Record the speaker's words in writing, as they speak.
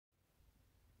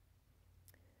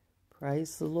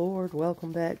Praise the Lord.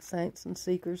 Welcome back, saints and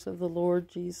seekers of the Lord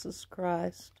Jesus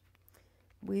Christ.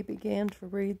 We began to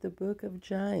read the book of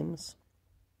James,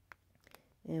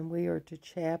 and we are to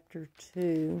chapter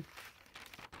 2.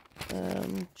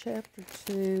 Chapter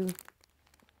 2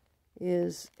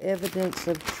 is Evidence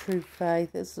of True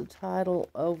Faith. It's the title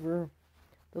over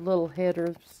the little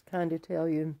headers, kind of tell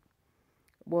you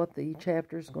what the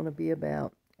chapter is going to be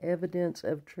about. Evidence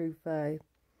of True Faith.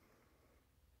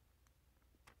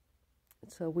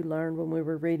 So we learned when we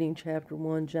were reading chapter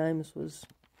 1,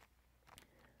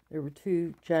 there were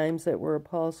two James that were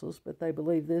apostles, but they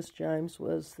believe this James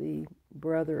was the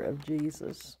brother of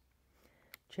Jesus.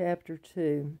 Chapter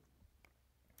 2.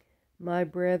 My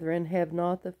brethren, have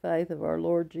not the faith of our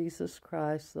Lord Jesus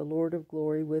Christ, the Lord of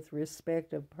glory, with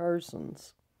respect of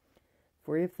persons.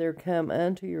 For if there come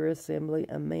unto your assembly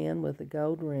a man with a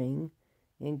gold ring,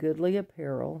 in goodly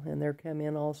apparel, and there come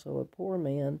in also a poor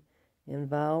man in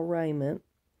vile raiment,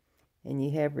 and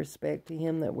ye have respect to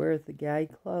him that weareth the gay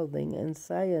clothing, and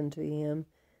say unto him,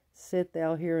 Sit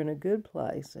thou here in a good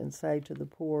place, and say to the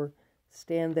poor,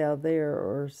 Stand thou there,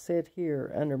 or sit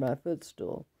here under my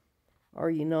footstool.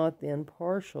 Are ye not then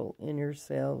partial in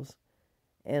yourselves,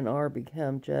 and are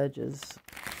become judges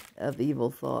of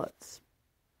evil thoughts?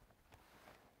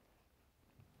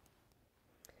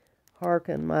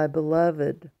 Hearken, my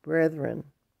beloved brethren,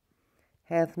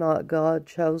 hath not God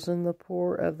chosen the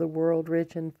poor of the world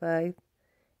rich in faith,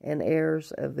 and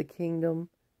heirs of the kingdom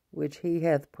which he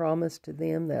hath promised to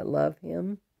them that love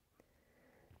him?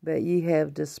 But ye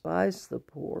have despised the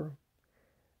poor.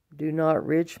 Do not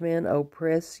rich men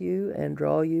oppress you and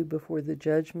draw you before the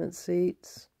judgment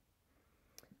seats?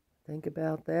 Think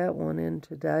about that one in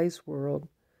today's world.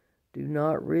 Do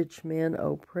not rich men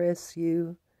oppress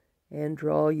you and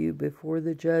draw you before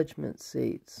the judgment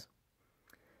seats?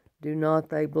 Do not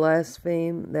they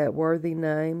blaspheme that worthy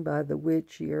name by the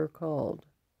which ye are called?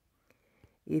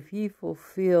 If ye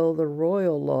fulfill the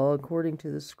royal law according to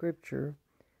the Scripture,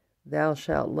 Thou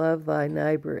shalt love thy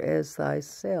neighbor as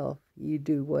thyself, ye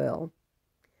do well.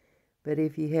 But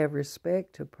if ye have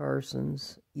respect to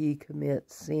persons, ye commit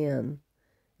sin,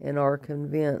 and are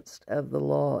convinced of the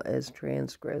law as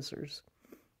transgressors.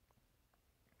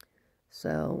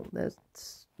 So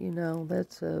that's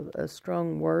a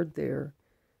strong word there.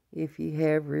 If ye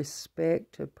have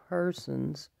respect to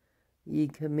persons, ye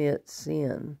commit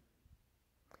sin.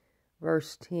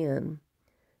 Verse 10,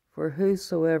 For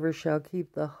whosoever shall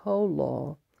keep the whole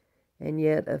law, and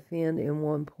yet offend in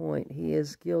one point, he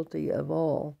is guilty of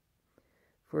all.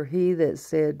 For he that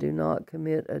said, Do not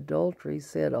commit adultery,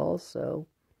 said also,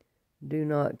 Do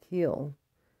not kill.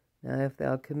 Now if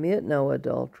thou commit no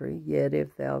adultery, yet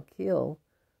if thou kill,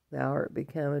 thou art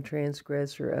become a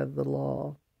transgressor of the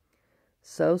law.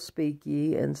 So speak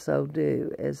ye, and so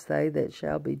do, as they that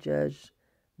shall be judged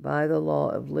by the law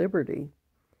of liberty.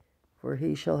 For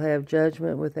he shall have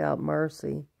judgment without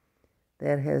mercy,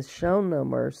 that has shown no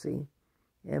mercy,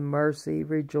 and mercy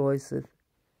rejoiceth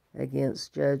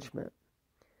against judgment.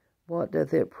 What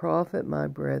doth it profit, my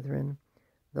brethren,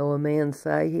 though a man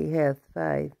say he hath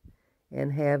faith,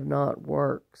 and have not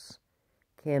works?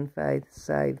 Can faith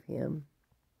save him?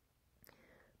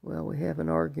 Well, we have an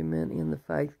argument in the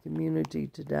faith community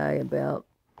today about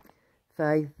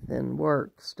faith and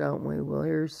works, don't we? Well,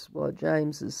 here's what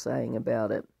James is saying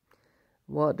about it.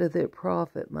 What doth it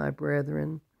profit, my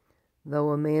brethren,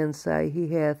 though a man say he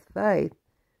hath faith,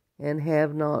 and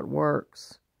have not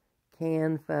works?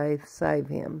 Can faith save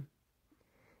him?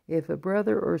 If a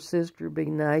brother or sister be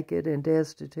naked and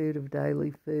destitute of daily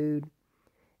food,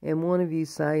 and one of you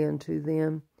say unto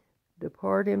them,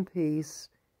 Depart in peace,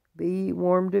 be ye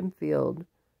warmed and filled,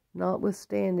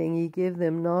 notwithstanding ye give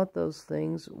them not those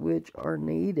things which are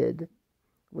needful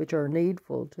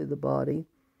to the body,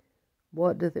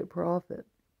 what doth it profit?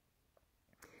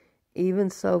 Even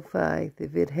so faith,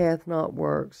 if it hath not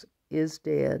works, is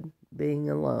dead, being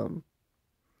alone.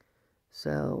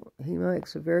 So he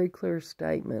makes a very clear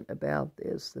statement about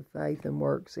this, the faith and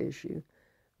works issue.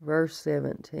 Verse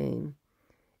 17,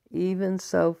 Even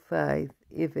so faith,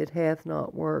 if it hath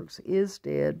not works, is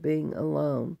dead, being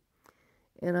alone.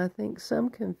 And I think some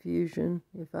confusion,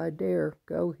 if I dare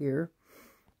go here,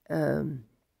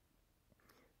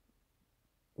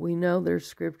 we know there's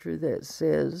scripture that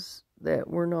says that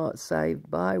we're not saved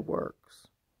by works.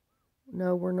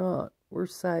 No, we're not. We're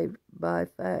saved by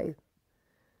faith.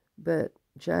 But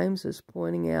James is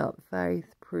pointing out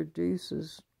faith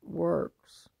produces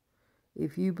works.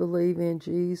 If you believe in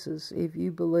Jesus, if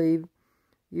you believe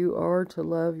you are to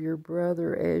love your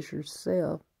brother as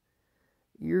yourself,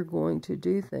 you're going to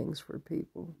do things for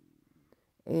people.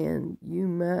 And you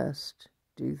must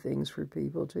do things for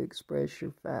people to express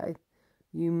your faith.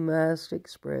 You must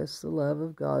express the love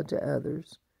of God to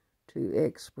others to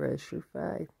express your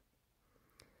faith.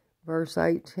 Verse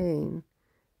 18,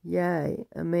 yea,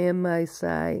 a man may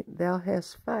say, thou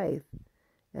hast faith,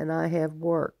 and I have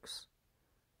works.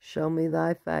 Show me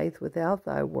thy faith without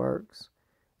thy works,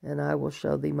 and I will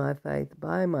show thee my faith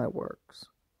by my works.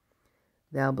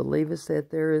 Thou believest that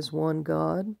there is one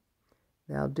God?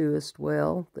 Thou doest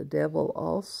well. The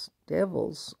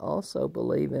devils also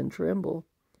believe and tremble.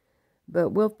 But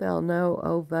wilt thou know,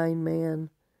 O vain man,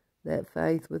 that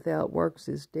faith without works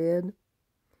is dead?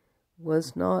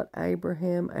 Was not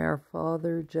Abraham our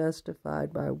father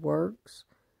justified by works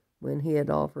when he had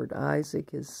offered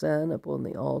Isaac his son upon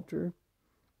the altar?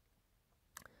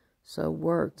 So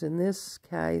works. In this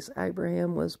case,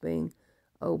 Abraham was being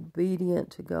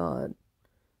obedient to God.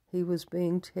 He was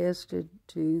being tested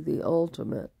to the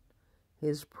ultimate.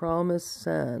 His promised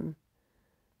son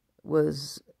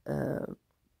was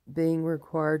being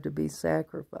required to be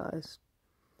sacrificed.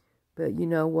 But you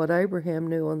know, what Abraham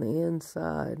knew on the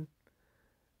inside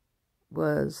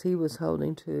was he was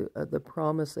holding to the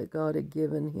promise that God had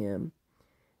given him,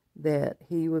 that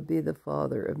he would be the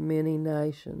father of many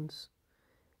nations,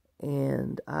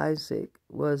 and Isaac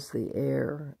was the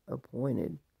heir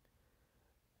appointed.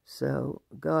 So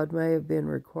God may have been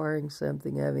requiring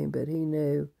something of him, but he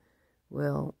knew,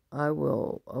 well, I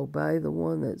will obey the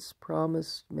one that's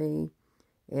promised me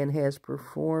and has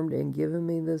performed and given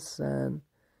me this son,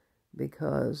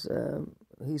 because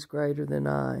he's greater than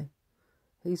I.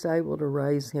 He's able to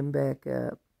raise him back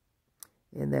up.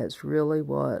 And that's really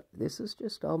what, this is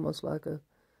just almost like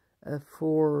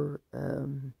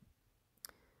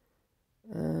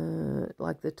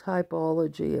like the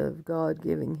typology of God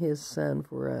giving his son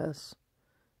for us.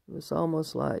 It was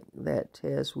almost like that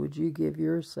test. Would you give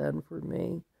your son for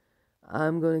me?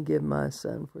 I'm going to give my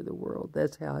son for the world.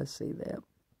 That's how I see that.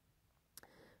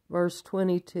 Verse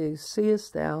 22,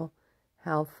 seest thou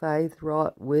how faith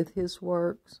wrought with his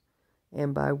works,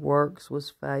 and by works was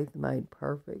faith made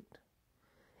perfect?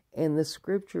 And the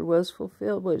scripture was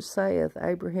fulfilled, which saith,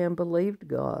 Abraham believed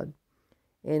God,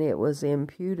 and it was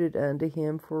imputed unto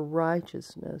him for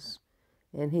righteousness,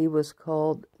 and he was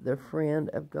called the friend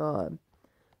of God.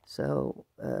 So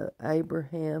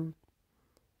Abraham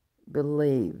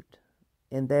believed,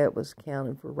 and that was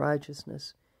counted for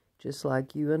righteousness. Just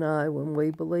like you and I, when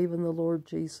we believe in the Lord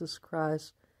Jesus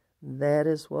Christ, that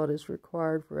is what is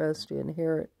required for us to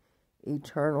inherit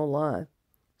eternal life.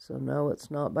 So no,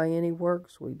 it's not by any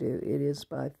works we do. It is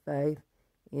by faith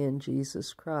in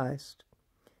Jesus Christ.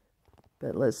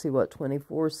 But let's see what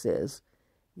 24 says.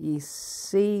 Ye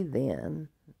see then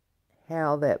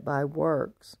how that by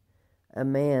works a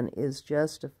man is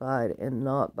justified, and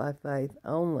not by faith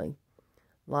only.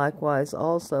 Likewise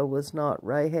also was not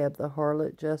Rahab the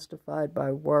harlot justified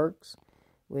by works,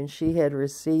 when she had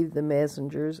received the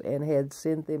messengers and had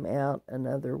sent them out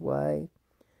another way?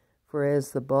 For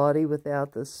as the body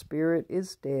without the spirit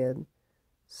is dead,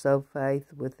 so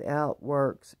faith without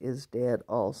works is dead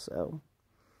also.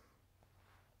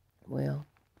 Well,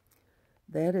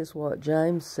 that is what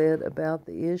James said about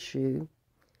the issue,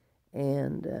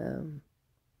 and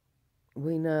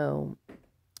we know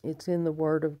it's in the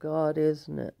Word of God,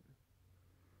 isn't it?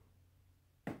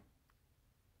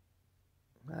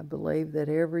 I believe that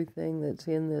everything that's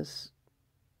in this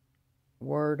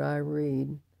Word I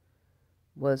read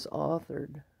was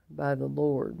authored by the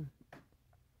Lord.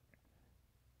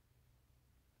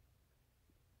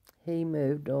 He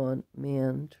moved on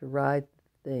men to write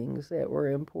things that were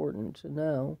important to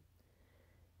know,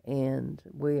 and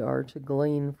we are to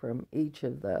glean from each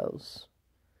of those.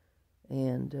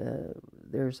 And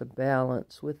there's a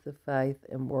balance with the faith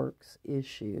and works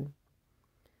issue.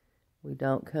 We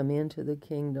don't come into the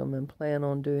kingdom and plan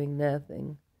on doing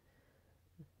nothing.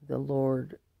 The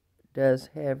Lord does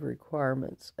have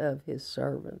requirements of his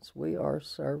servants. We are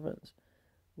servants.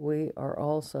 We are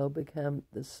also become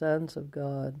the sons of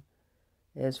God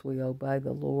as we obey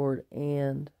the Lord,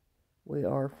 and we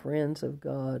are friends of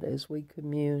God as we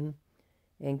commune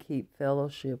and keep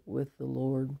fellowship with the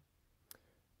Lord.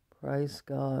 Praise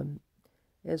God.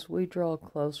 As we draw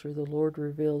closer, the Lord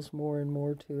reveals more and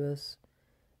more to us.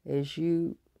 As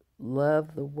you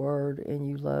love the Word and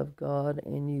you love God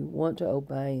and you want to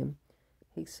obey him,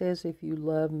 he says, if you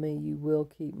love me, you will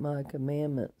keep my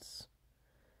commandments.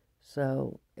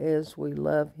 So as we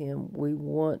love him, we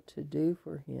want to do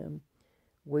for him.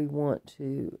 We want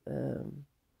to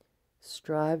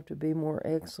strive to be more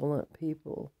excellent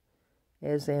people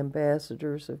as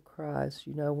ambassadors of Christ.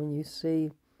 You know, when you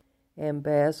see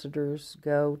ambassadors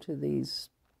go to these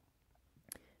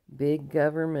big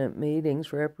government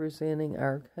meetings representing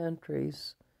our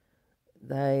countries,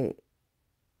 they've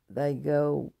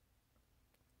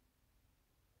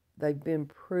been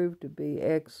proved to be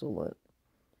excellent.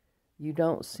 You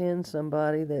don't send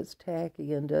somebody that's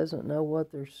tacky and doesn't know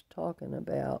what they're talking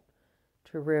about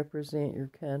to represent your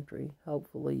country.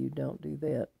 Hopefully you don't do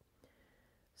that.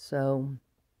 So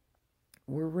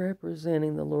we're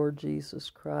representing the Lord Jesus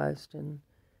Christ, and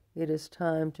it is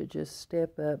time to just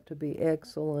step up to be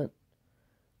excellent,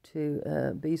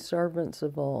 to be servants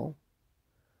of all.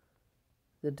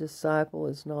 The disciple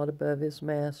is not above his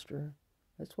master.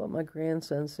 That's what my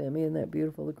grandson sent me. Isn't that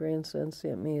beautiful? The grandson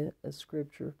sent me a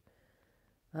scripture.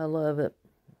 I love it.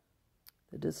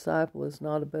 The disciple is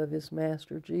not above his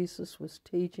master. Jesus was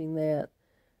teaching that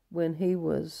when he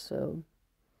was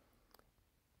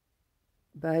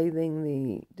bathing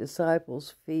the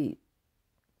disciples' feet.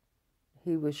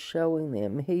 He was showing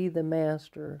them. He, the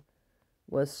master,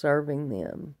 was serving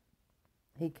them.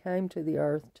 He came to the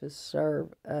earth to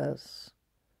serve us.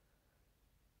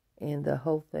 And the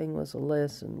whole thing was a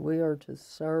lesson. We are to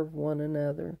serve one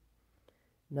another.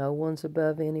 No one's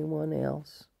above anyone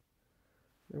else.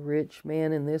 The rich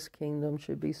man in this kingdom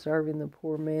should be serving the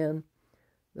poor man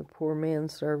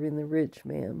serving the rich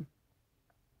man.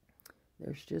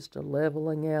 There's just a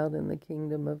leveling out in the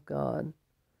kingdom of God.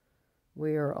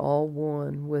 We are all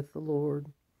one with the Lord,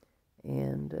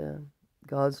 and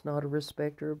God's not a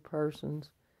respecter of persons.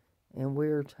 And we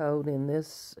are told in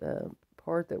this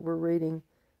part that we're reading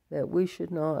that we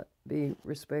should not be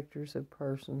respecters of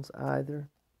persons either.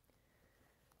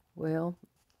 Well,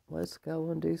 let's go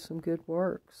and do some good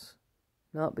works.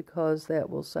 Not because that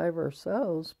will save our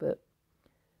souls, but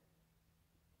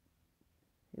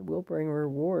it will bring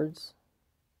rewards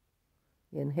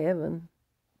in heaven.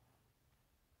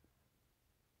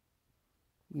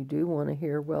 You do want to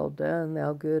hear, "Well done,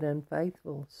 thou good and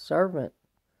faithful servant."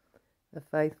 A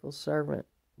faithful servant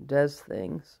does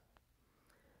things.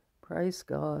 Praise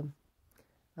God.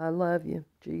 I love you.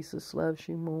 Jesus loves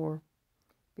you more.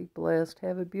 Be blessed.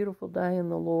 Have a beautiful day in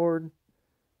the Lord.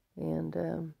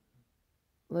 And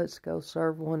let's go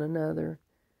serve one another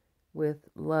with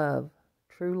love,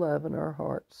 true love in our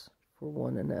hearts for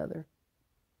one another.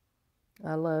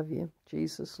 I love you.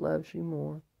 Jesus loves you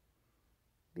more.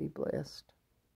 Be blessed.